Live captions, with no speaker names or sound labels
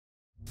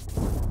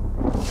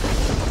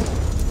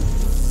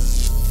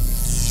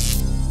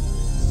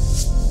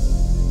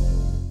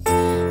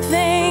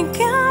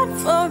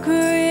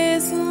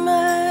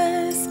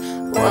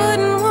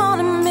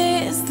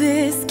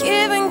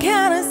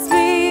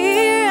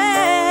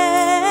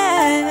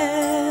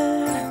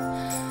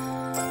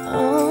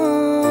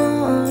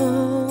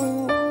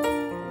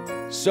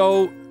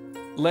So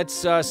let's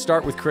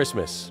start with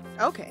Christmas.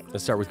 Okay.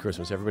 Let's start with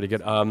Christmas. Everybody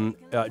good.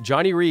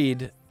 Johnny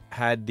Reid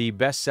had the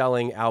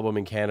best-selling album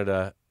in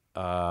Canada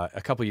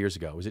a couple years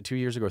ago. Was it 2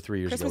 years ago or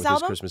 3 years ago? It was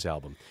his Christmas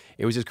album.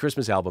 It was his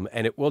Christmas album.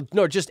 And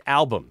just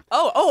album.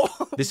 Oh.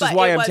 This is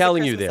why I'm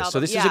telling you this. Album.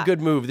 So this is a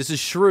good move. This is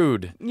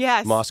shrewd.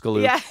 Yes.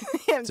 Moskaluke. Yeah.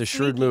 It's a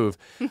shrewd move.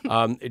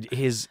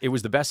 It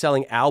was the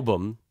best-selling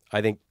album,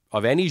 I think,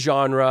 of any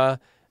genre,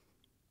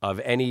 of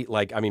any,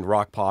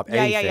 rock, pop,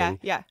 anything.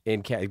 Yeah.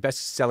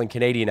 Best-selling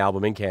Canadian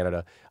album in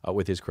Canada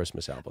with his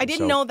Christmas album. I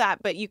didn't know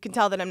that, but you can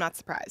tell that I'm not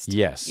surprised.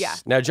 Yes. Yeah.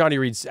 Now, Johnny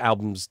Reid's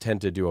albums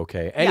tend to do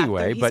okay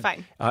anyway, he's but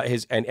fine.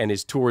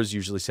 His tours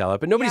usually sell out.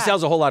 But nobody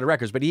sells a whole lot of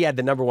records, but he had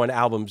the #1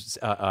 albums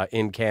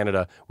in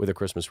Canada with a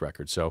Christmas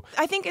record. So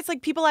I think it's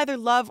like people either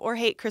love or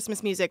hate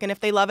Christmas music, and if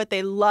they love it,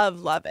 they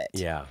love it.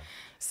 Yeah.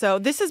 So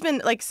this has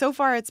been, so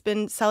far it's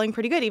been selling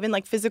pretty good, even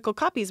physical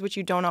copies, which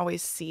you don't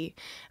always see.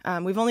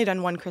 We've only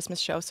done one Christmas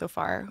show so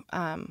far.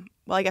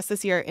 Well, I guess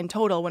this year in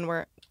total, when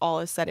we're all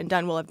is said and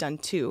done, we'll have done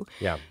 2.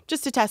 Yeah.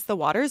 Just to test the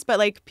waters.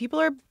 But people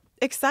are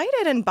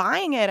excited and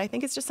buying it. I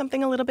think it's just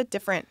something a little bit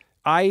different.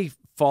 I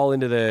fall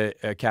into the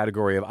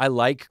category of I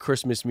like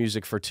Christmas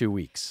music for 2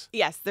 weeks.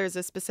 Yes, there's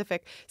a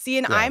specific... See,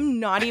 and I'm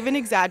not even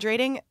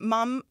exaggerating.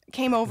 Mom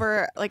came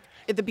over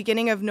at the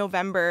beginning of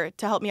November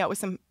to help me out with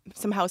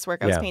some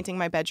housework. I was painting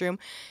my bedroom.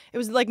 It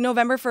was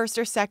November 1st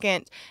or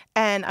 2nd.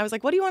 And I was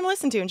like, what do you want to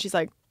listen to? And she's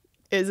like,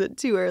 is it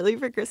too early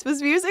for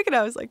Christmas music? And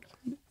I was like,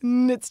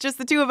 it's just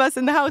the 2 of us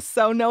in the house.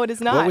 So no, it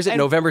is not. What was it,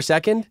 November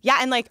 2nd? Yeah,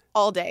 and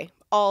all day.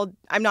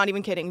 I'm not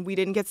even kidding. We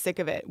didn't get sick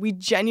of it. We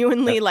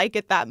genuinely like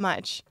it that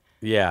much.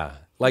 Yeah.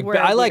 We're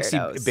I like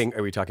weirdos. Bing.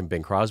 Are we talking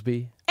Bing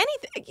Crosby?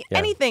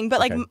 Anything.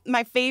 But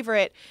my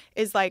favorite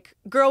is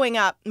growing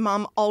up,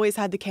 Mom always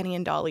had the Kenny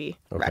and Dolly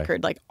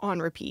record on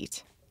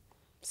repeat.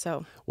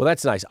 So. Well,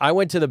 that's nice. I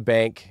went to the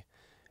bank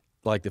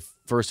the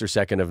 1st or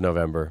 2nd of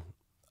November.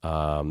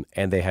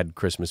 And they had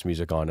Christmas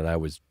music on, and I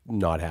was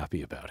not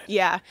happy about it.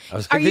 Yeah. I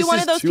was like, Are you one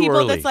of those people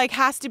early. that's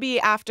has to be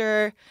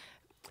after,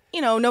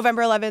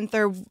 November 11th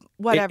or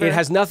whatever? It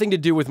has nothing to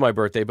do with my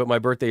birthday, but my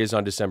birthday is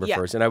on December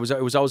 1st, and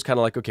it was always kind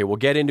of okay, we'll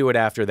get into it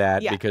after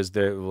that because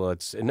it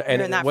wasn't.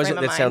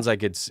 That sounds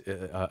like it's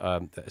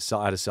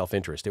out of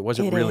self-interest. It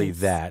wasn't really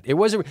that. It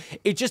wasn't.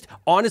 It just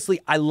honestly,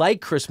 I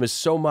like Christmas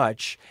so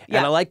much,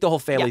 and I like the whole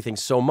family thing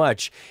so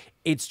much.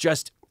 It's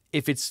just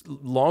if it's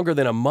longer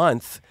than a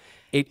month.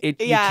 You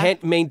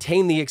can't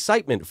maintain the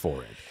excitement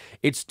for it.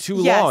 It's too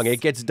long.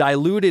 It gets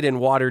diluted and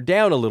watered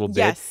down a little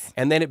bit,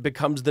 and then it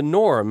becomes the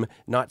norm,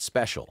 not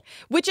special.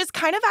 Which is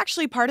kind of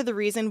actually part of the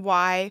reason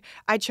why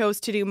I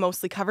chose to do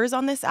mostly covers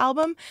on this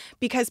album,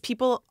 because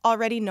people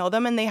already know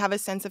them and they have a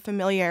sense of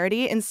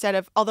familiarity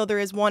although there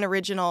is one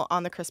original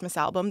on the Christmas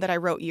album that I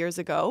wrote years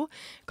ago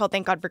called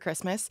Thank God for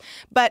Christmas.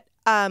 But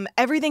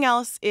everything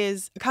else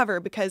is a cover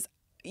because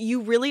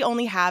you really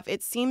only have,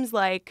 it seems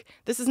like,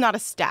 this is not a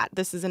stat,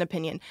 this is an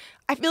opinion.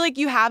 I feel like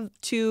you have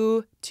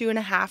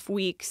 2.5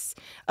 weeks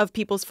of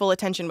people's full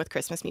attention with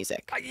Christmas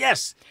music.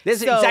 Yes,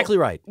 this is exactly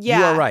right. Yeah.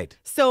 You are right.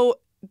 So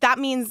that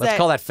means Let's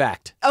call that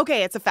fact.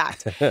 Okay, it's a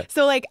fact.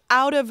 So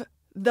out of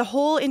the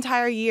whole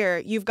entire year,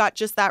 you've got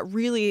just that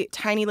really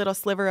tiny little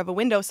sliver of a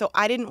window. So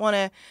I didn't want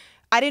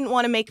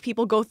to make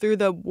people go through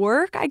the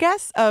work, I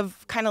guess,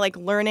 of kind of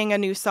learning a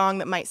new song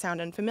that might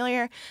sound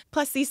unfamiliar.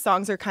 Plus, these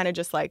songs are kind of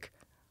just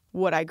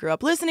what I grew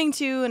up listening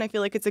to, and I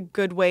feel like it's a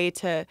good way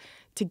to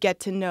get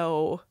to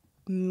know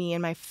me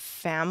and my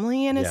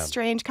family in a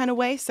strange kind of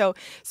way. So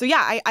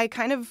yeah,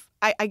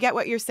 I get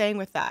what you're saying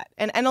with that.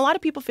 And a lot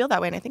of people feel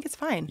that way, and I think it's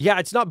fine. Yeah,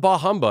 it's not bah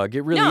humbug.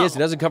 It really is. It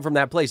doesn't come from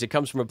that place. It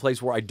comes from a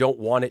place where I don't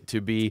want it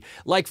to be.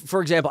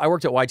 For example, I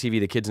worked at YTV,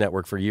 the kids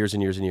network, for years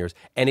and years and years,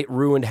 and it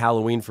ruined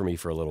Halloween for me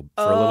for a little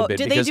bit.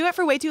 Did they do it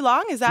for way too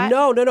long? Is that?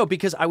 No,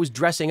 because I was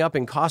dressing up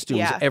in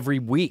costumes every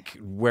week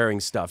wearing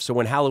stuff. So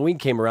when Halloween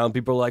came around,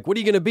 people were like, what are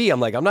you going to be? I'm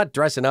like, I'm not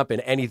dressing up in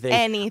anything.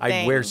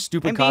 I wear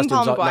stupid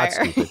costumes. Not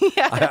stupid.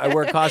 I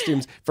wear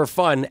costumes for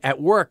fun at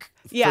work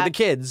for the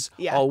kids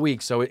all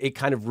week. So it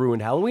kind of ruined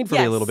Halloween for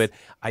me a little bit.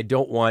 I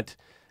don't want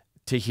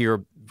to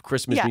hear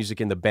Christmas music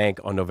in the bank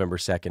on November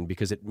 2nd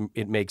because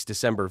it makes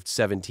December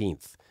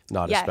 17th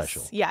not as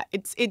special. Yeah,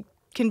 it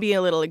can be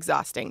a little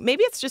exhausting.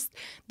 Maybe it's just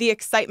the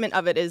excitement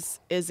of it is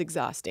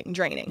exhausting,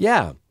 draining.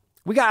 Yeah.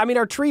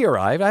 Our tree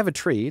arrived. I have a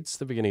tree. It's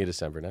the beginning of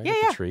December now. I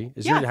got the tree.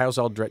 Is your house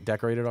all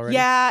decorated already?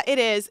 Yeah, it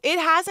is. It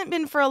hasn't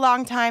been for a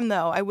long time,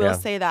 though. I will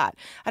say that.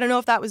 I don't know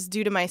if that was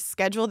due to my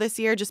schedule this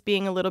year just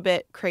being a little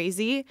bit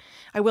crazy.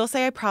 I will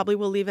say I probably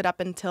will leave it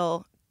up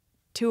until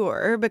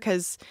tour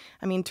because,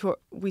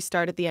 we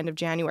start at the end of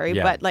January,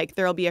 but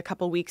there'll be a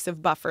couple weeks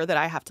of buffer that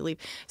I have to leave.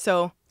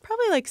 So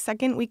probably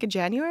second week of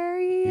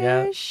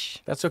January-ish.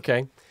 Yeah, that's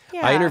okay.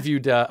 Yeah.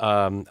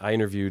 I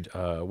interviewed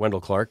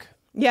Wendell Clark.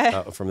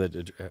 From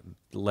the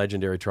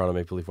legendary Toronto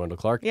Maple Leaf Wendell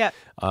Clark. Yeah.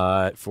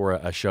 For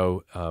a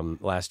show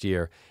last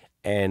year,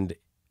 and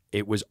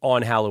It was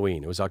on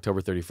Halloween. It was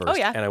October 31st. Oh,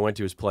 yeah. And I went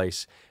to his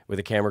place with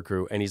a camera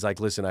crew, and he's like,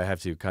 listen, I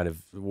have to kind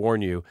of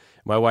warn you.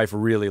 My wife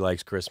really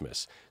likes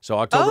Christmas. So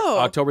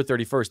October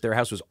 31st, their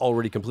house was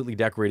already completely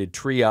decorated,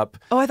 tree up.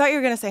 Oh, I thought you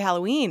were going to say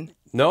Halloween.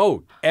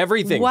 No,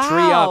 everything. Wow.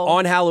 Tree up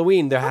on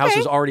Halloween. The house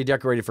was already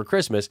decorated for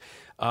Christmas.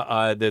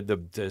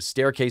 The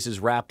staircases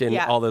wrapped in,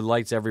 all the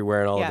lights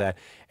everywhere and all of that.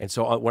 And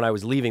so when I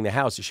was leaving the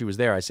house, she was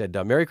there. I said,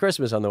 Merry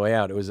Christmas on the way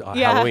out. It was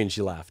Halloween.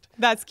 She laughed.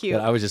 That's cute.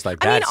 And I was just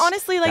like,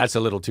 honestly, like, that's a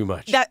little too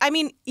much.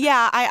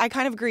 I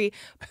kind of agree.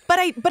 But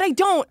I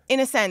don't, in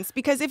a sense,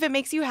 because if it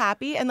makes you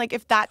happy and like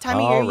if that time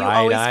of year you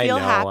always feel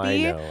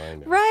happy, I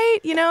know. Right?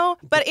 You know?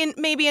 But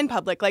maybe in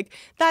public, like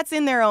that's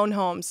in their own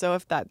home. So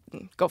if that,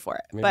 go for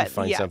it. Maybe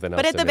find something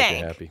else but at to the make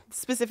bank, you happy.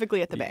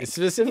 Specifically at the bank.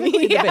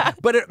 Specifically at the bank.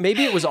 But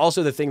maybe it was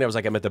also the thing that was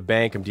like, I'm at the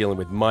bank, I'm dealing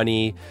with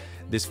money.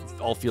 This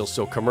all feels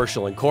so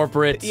commercial and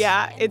corporate.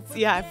 Yeah, it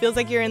feels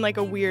like you're in like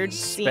a weird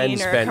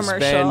scene or a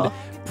commercial.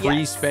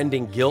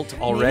 Pre-spending guilt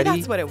already. Maybe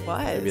that's what it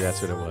was. Maybe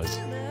that's what it was.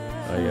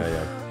 Oh,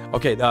 yeah.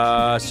 Okay,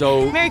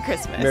 so... Merry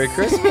Christmas. Merry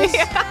Christmas.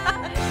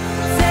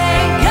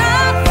 Thank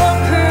God for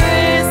Christmas.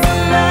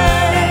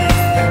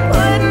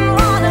 Wouldn't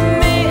wanna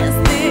miss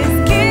this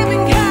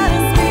giving kind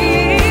of spirit.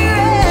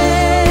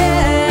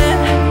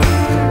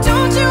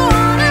 Don't you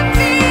wanna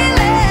feel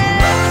it?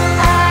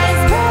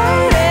 Eyes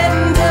wide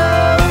and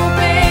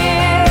open,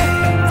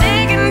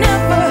 digging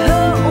up for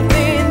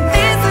hoping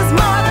this is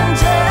more than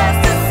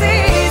just a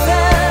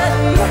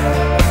season.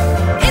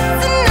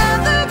 It's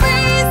another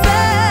reason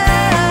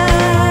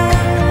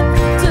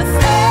to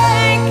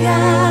thank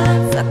God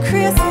for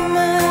Christmas.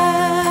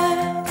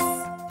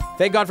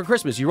 Thank God for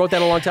Christmas. You wrote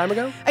that a long time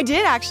ago? I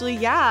did actually,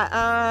 yeah.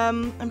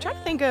 I'm trying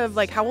to think of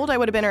like how old I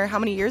would have been or how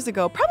many years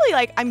ago. Probably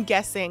like, I'm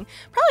guessing,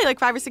 probably like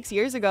 5 or 6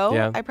 years ago.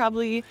 Yeah. I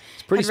probably It's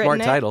a pretty smart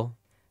title.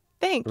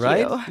 Thank right?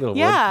 you. Little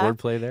yeah.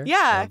 wordplay there.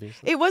 Yeah.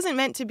 Obviously. It wasn't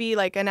meant to be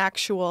like an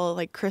actual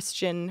like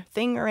Christian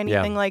thing or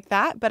anything like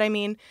that. But I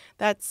mean,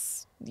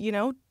 that's,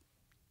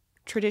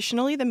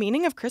 traditionally the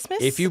meaning of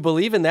Christmas. If you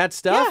believe in that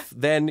stuff,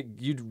 then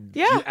you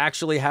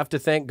actually have to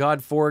thank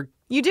God for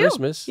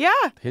Christmas. Yeah.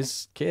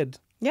 His kid.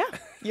 Yeah.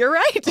 You're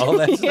right. All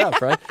that stuff,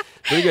 right?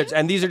 Pretty good.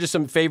 And these are just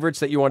some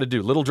favorites that you want to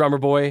do. Little Drummer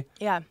Boy.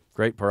 Yeah.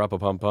 Great.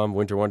 Parappa-Pum-Pum.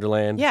 Winter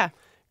Wonderland. Yeah.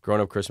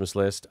 Grown-Up Christmas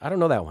List. I don't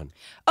know that one.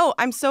 Oh,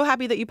 I'm so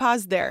happy that you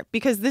paused there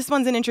because this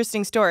one's an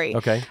interesting story.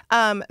 Okay.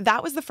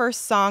 That was the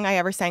first song I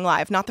ever sang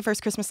live. Not the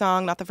first Christmas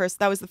song, that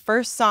was the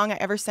first song I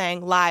ever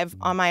sang live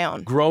on my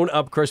own.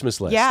 Grown-Up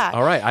Christmas List. Yeah.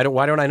 All right.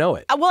 Why don't I know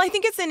it? Well, I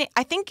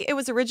think it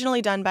was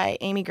originally done by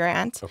Amy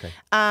Grant. Okay.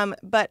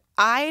 But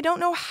I don't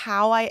know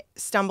how I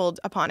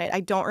stumbled upon it. I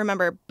don't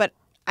remember, but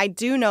I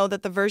do know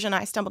that the version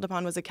I stumbled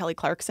upon was a Kelly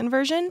Clarkson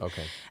version.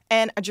 Okay.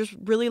 And I just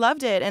really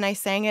loved it. And I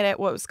sang it at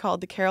what was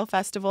called the Carol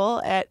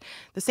Festival at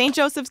the St.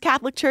 Joseph's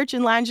Catholic Church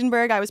in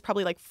Langenberg. I was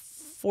probably like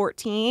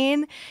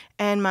 14.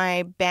 And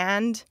my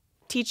band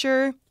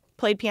teacher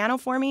played piano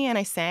for me and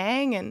I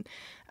sang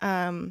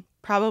and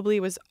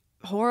probably was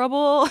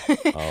horrible.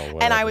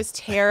 And I was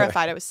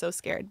terrified. I was so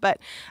scared. But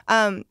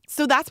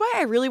so that's why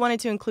I really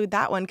wanted to include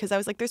that one because I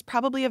was like, there's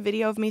probably a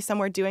video of me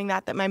somewhere doing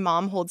that my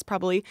mom holds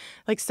probably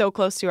like so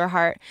close to her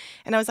heart.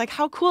 And I was like,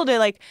 how cool to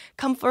like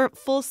come for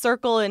full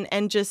circle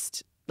and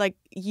just like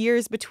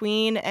years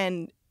between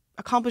and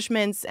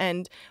accomplishments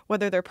and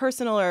whether they're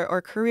personal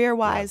or career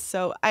wise.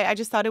 So I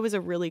just thought it was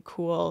a really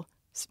cool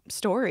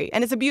story.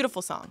 And it's a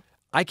beautiful song.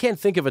 I can't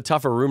think of a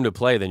tougher room to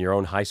play than your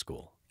own high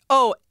school.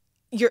 Oh,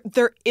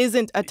 there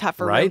isn't a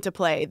tougher room to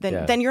play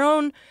than your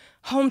own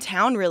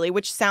hometown, really,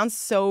 which sounds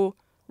so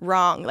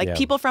wrong. Like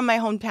people from my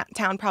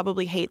hometown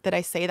probably hate that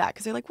I say that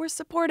because they're like, we're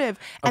supportive.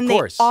 And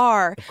they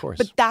are. Of course.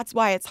 But that's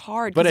why it's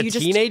hard. But a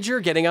teenager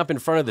getting up in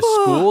front of the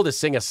school to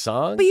sing a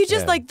song? But you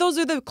just like, those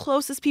are the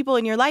closest people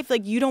in your life.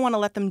 Like you don't want to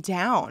let them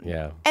down.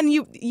 Yeah. And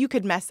you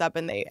could mess up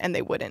and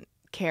they wouldn't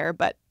care,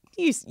 but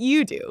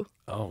you do.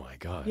 Oh my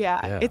God.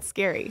 Yeah. It's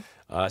scary.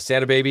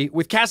 Santa Baby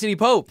with Cassidy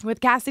Pope.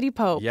 With Cassidy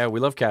Pope. Yeah, we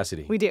love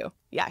Cassidy. We do.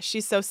 Yeah,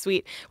 she's so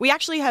sweet. We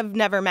actually have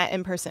never met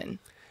in person.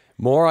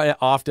 More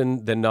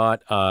often than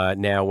not,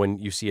 now when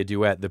you see a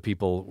duet, the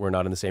people were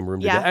not in the same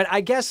room together. And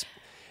I guess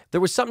there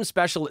was something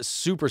special,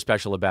 super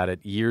special about it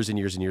years and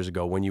years and years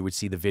ago when you would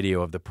see the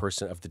video of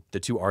the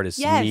two artists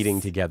meeting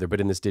together.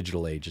 But in this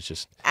digital age, it's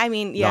just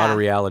not a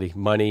reality.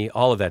 Money,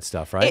 all of that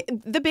stuff, right?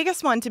 The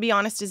biggest one, to be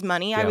honest, is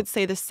money. I would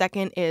say the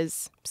second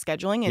is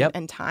scheduling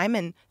and time,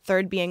 and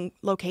third being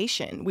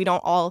location. We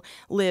don't all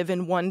live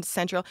in one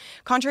central.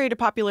 Contrary to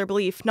popular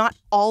belief, not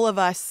all of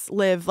us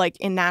live like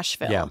in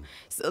Nashville. Yeah.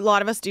 So a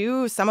lot of us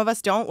do. Some of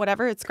us don't.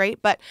 Whatever. It's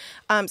great. But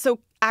so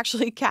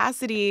actually,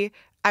 Cassidy,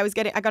 I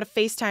got a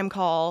FaceTime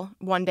call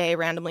one day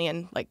randomly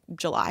in like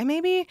July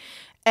maybe,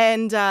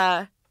 and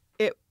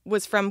it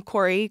was from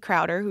Corey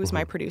Crowder, who's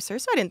my producer.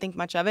 So I didn't think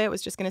much of it. I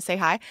was just going to say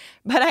hi,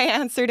 but I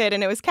answered it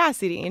and it was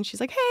Cassidy, and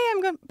she's like,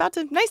 "Hey,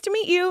 nice to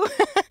meet you,"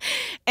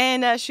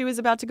 and she was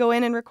about to go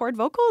in and record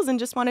vocals and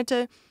just wanted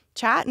to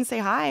chat and say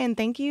hi and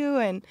thank you,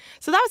 and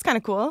so that was kind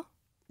of cool.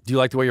 Do you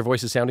like the way your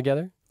voices sound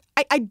together?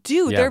 I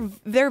do. Yeah.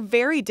 They're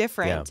very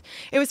different.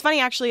 Yeah. It was funny,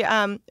 actually.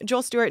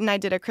 Joel Stewart and I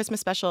did a Christmas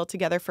special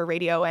together for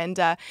radio, and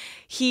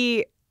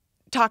he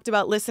talked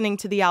about listening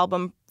to the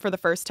album for the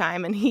first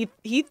time, and he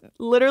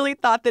literally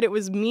thought that it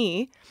was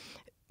me.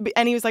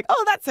 And he was like,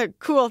 "Oh, that's a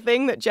cool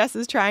thing that Jess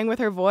is trying with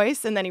her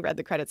voice." And then he read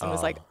the credits and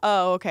was like,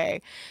 "Oh,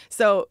 okay."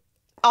 So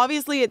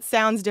obviously it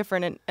sounds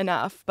different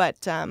enough,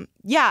 but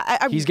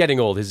yeah. He's getting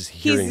old. His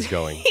hearing's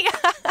going.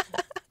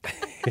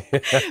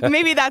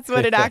 Maybe that's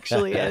what it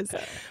actually is.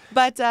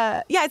 But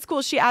yeah, it's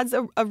cool. She adds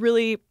a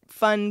really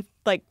fun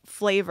like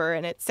flavor,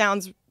 and it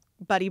sounds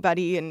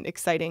buddy and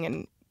exciting,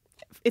 and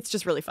it's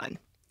just really fun.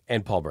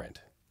 And Paul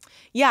Brandt.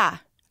 Yeah,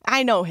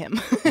 I know him.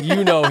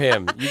 You know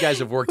him. You guys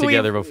have worked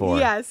together before.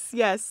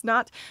 Yes.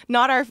 Not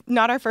our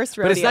first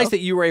rodeo. But it's nice that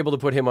you were able to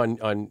put him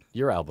on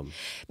your album.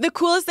 The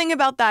coolest thing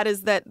about that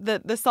is that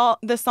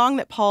the song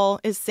that Paul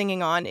is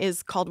singing on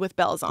is called "With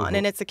Bells On,"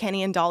 and it's a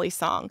Kenny and Dolly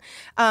song.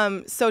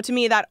 So to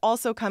me, that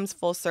also comes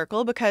full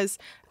circle because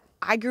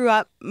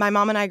my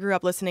mom and I grew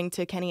up listening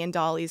to Kenny and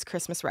Dolly's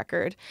Christmas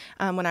record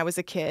when I was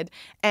a kid.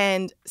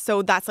 And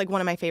so that's like one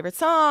of my favorite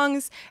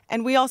songs.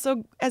 And we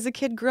also, as a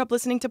kid, grew up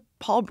listening to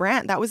Paul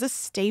Brandt. That was a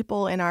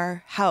staple in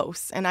our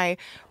house. And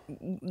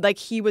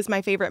he was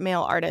my favorite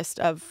male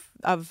artist of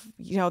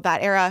that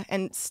era,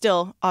 and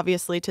still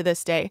obviously to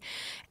this day.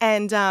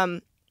 And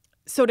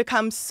so to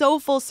come so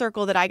full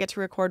circle that I get to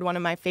record one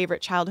of my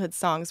favorite childhood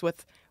songs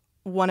with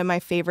one of my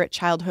favorite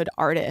childhood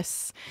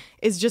artists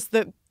is just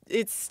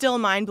it's still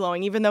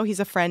mind-blowing, even though he's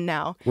a friend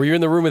now. Were you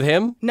in the room with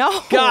him?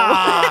 No.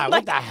 God,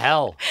 what the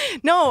hell?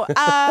 No,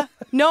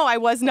 no, I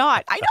was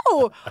not. I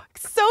know.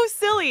 So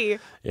silly.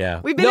 Yeah.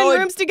 We've been in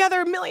rooms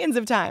together millions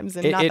of times,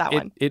 and not that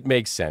one. It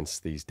makes sense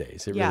these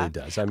days. It really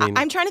does. I mean,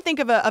 I'm trying to think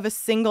of a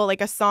single,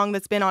 like a song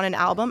that's been on an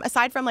album,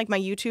 aside from like my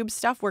YouTube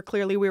stuff where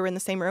clearly we were in the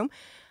same room.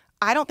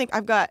 I don't think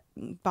I've got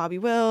Bobby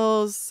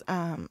Wills.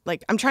 I'm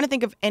trying to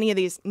think of any of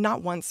these.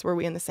 Not once were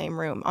we in the same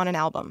room on an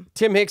album.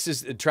 Tim Hicks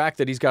is a track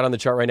that he's got on the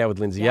chart right now with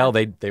Lindsay L.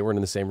 They weren't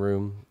in the same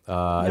room.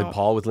 No.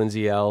 Paul with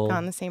Lindsay L. Not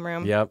in the same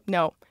room. Yep.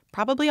 No.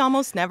 Probably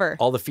almost never.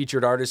 All the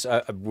featured artists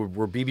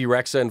were BB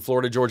Rexa and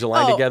Florida Georgia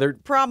Line together?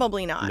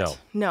 Probably not.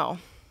 No.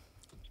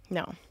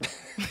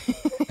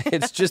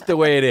 It's just the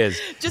way it is.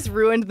 Just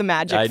ruined the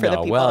magic for the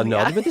people. Well,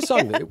 no, but the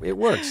song, it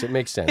works. It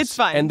makes sense. It's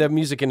fine. And the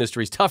music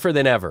industry is tougher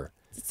than ever.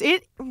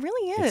 It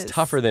really is. It's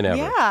tougher than ever.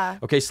 Yeah.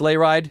 Okay, Sleigh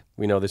Ride.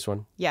 We know this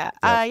one. Yeah.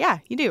 Yeah,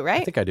 you do,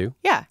 right? I think I do.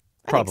 Yeah.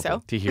 Probably, I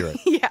think so. to hear it.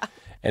 Yeah.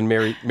 And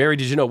Mary,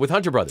 did you know, with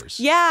Hunter Brothers.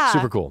 Yeah.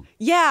 Super cool.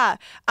 Yeah.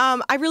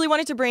 I really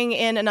wanted to bring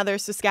in another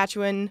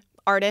Saskatchewan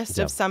artist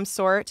of some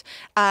sort.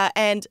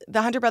 And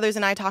the Hunter Brothers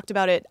and I talked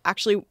about it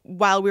actually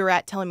while we were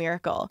at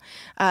Telemiracle.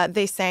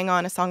 They sang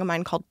on a song of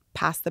mine called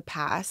Past the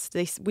Past.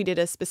 We did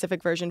a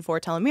specific version for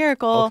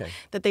Telemiracle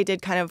that they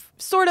did kind of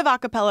sort of a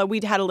cappella.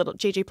 We'd had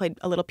JJ played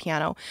a little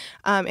piano,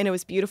 and it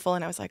was beautiful.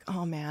 And I was like,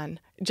 oh man,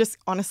 just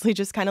honestly,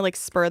 just kind of like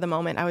spur of the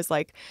moment. I was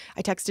like,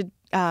 I texted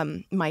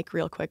Mike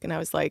real quick and I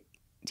was like,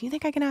 do you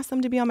think I can ask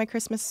them to be on my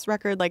Christmas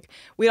record? Like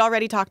we'd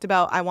already talked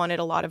about, I wanted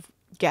a lot of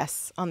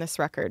guests on this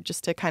record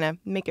just to kind of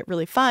make it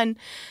really fun.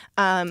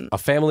 A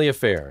family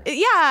affair.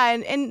 Yeah,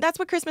 and that's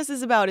what Christmas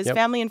is about, is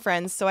family and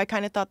friends. So I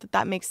kind of thought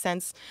that makes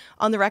sense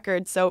on the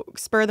record. So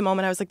spur of the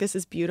moment, I was like, this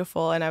is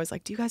beautiful. And I was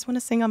like, do you guys want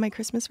to sing on my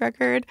Christmas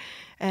record?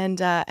 And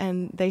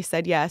they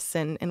said yes,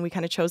 and we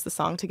kind of chose the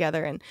song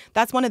together. And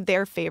that's one of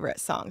their favorite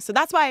songs. So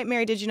that's why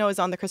Mary Did You Know is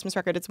on the Christmas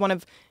record. It's one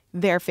of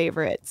their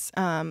favorites.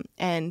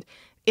 And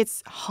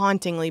it's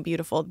hauntingly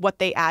beautiful what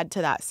they add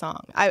to that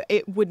song.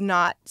 It would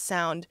not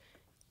sound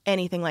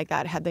anything like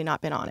that had they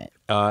not been on it.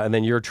 And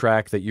then your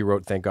track that you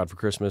wrote, Thank God for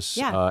Christmas,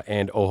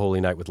 and Oh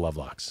Holy Night with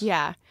Lovelocks.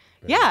 Yeah.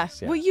 Very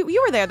nice, yeah. Well, you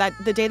were there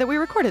the day that we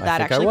recorded that,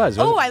 think actually. I was.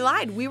 I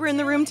lied. We were in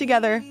the room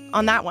together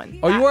on that one.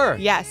 Oh, you were?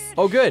 Yes.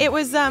 Oh, good. It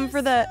was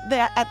for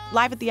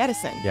Live at the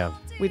Edison. Yeah.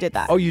 We did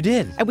that. Oh, you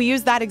did? And we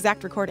used that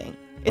exact recording.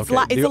 It's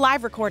Okay. it's a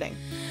live recording.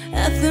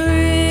 At the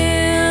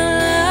real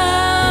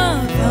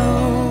love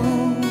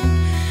home,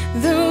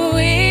 the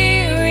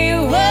weary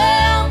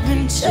world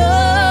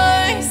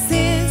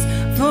rejoices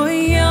for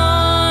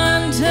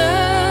yonder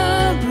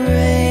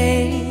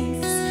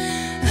breaks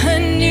a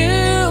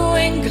new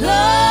and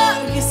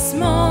glorious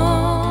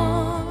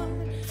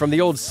morn. From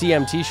the old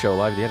CMT show,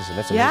 Live at the Edison.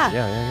 That's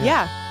amazing.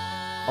 Yeah.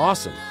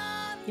 Awesome.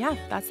 Yeah,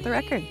 that's the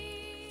record.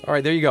 All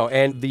right, there you go.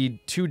 And the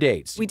 2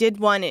 dates. We did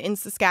one in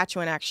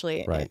Saskatchewan,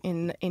 actually, Right.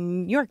 in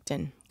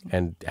Yorkton.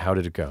 And how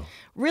did it go?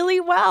 Really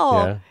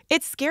well. Yeah.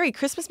 It's scary.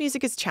 Christmas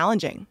music is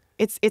challenging.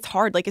 It's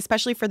hard, like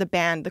especially for the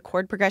band. The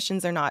chord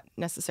progressions are not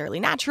necessarily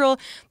natural.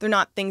 They're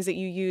not things that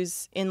you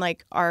use in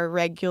like our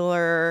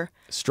regular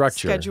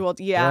Structure.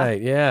 scheduled. Yeah.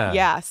 Right, yeah.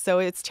 Yeah, so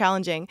it's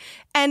challenging.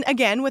 And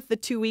again, with the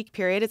 2-week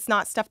period, it's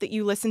not stuff that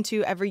you listen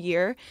to every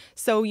year.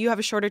 So you have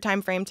a shorter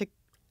time frame to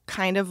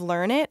kind of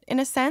learn it in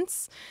a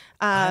sense.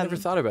 I never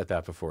thought about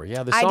that before.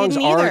 Yeah, the I songs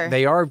didn't either.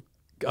 they are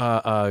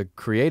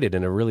created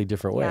in a really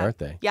different way, aren't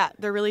they? Yeah,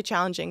 they're really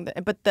challenging.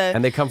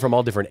 And they come from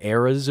all different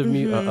eras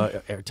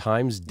of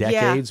times,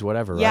 decades,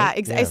 whatever, right?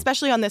 Yeah,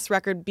 especially on this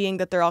record, being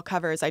that they're all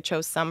covers. I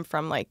chose some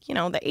from the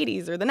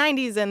 80s or the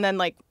 90s, and then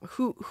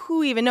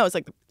who even knows,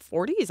 the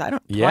 40s? I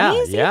don't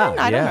 20s even?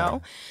 I don't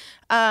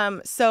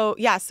know.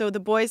 So the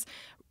boys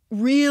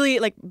really,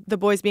 the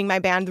boys being my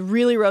band,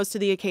 really rose to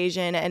the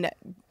occasion and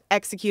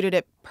executed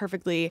it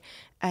perfectly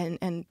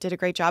and did a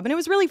great job. And it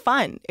was really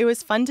fun. It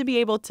was fun to be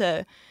able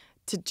to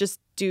just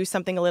do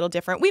something a little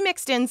different. We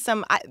mixed in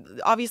some,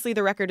 obviously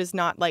the record is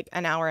not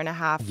an hour and a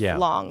half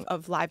long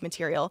of live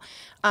material.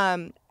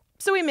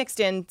 So we mixed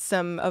in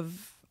some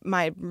of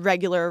my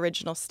regular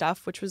original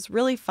stuff, which was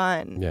really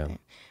fun. Yeah.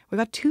 We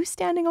got 2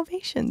 standing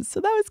ovations, so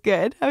that was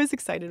good. I was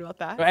excited about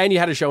that. And you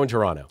had a show in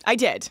Toronto. I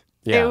did.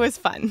 Yeah. It was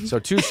fun. So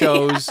 2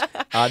 shows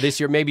this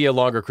year, maybe a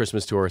longer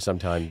Christmas tour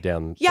sometime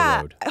down the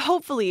road.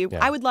 Hopefully.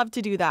 Yeah. I would love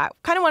to do that.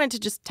 Kind of wanted to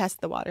just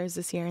test the waters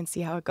this year and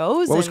see how it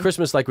goes. What was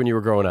Christmas like when you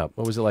were growing up?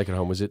 What was it like at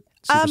home? Was it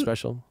super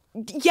special?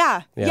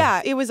 Yeah,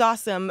 it was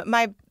awesome.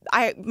 My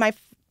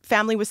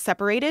family was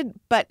separated,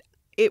 but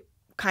it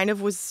kind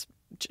of was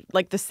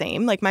the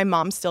same. My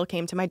mom still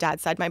came to my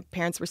dad's side. My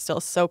parents were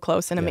still so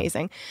close and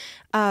amazing.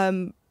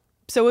 So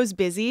it was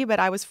busy, but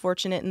I was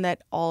fortunate in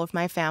that all of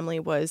my family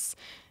was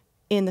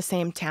in the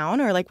same town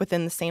or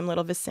within the same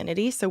little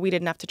vicinity, so we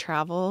didn't have to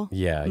travel.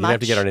 Yeah, you didn't have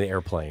to get on an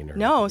airplane.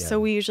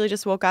 So we usually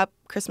just woke up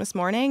Christmas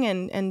morning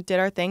and did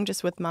our thing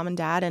just with mom and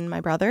dad and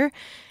my brother,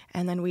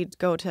 and then we'd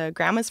go to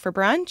Grandma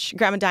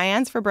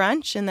Diane's for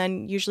brunch, and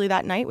then usually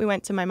that night we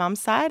went to my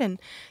mom's side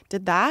and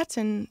did that,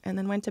 and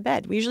then went to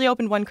bed. We usually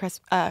opened one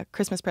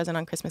Christmas present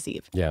on Christmas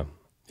Eve. Yeah.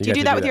 Did you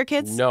do that with your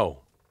kids? No.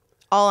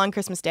 All on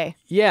Christmas Day?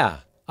 Yeah.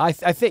 I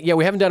think,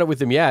 we haven't done it with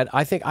them yet.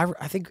 I think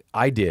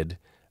I did.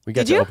 We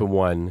got to open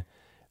one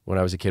when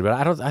I was a kid, but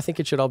I think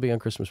it should all be on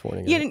Christmas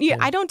morning. Yeah,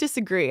 I don't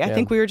disagree. I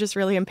think we were just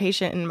really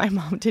impatient, and my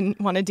mom didn't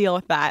want to deal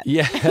with that.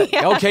 Yeah.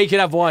 Okay, you can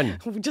have one.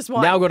 Just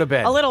one. Now go to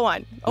bed. A little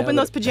one. Open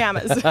those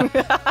pajamas.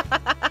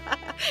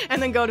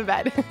 And then go to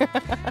bed.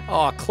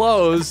 Oh,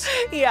 clothes.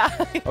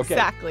 Yeah,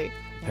 exactly.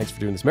 Thanks for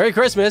doing this. Merry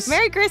Christmas.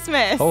 Merry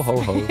Christmas. Ho, ho,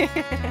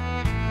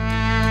 ho.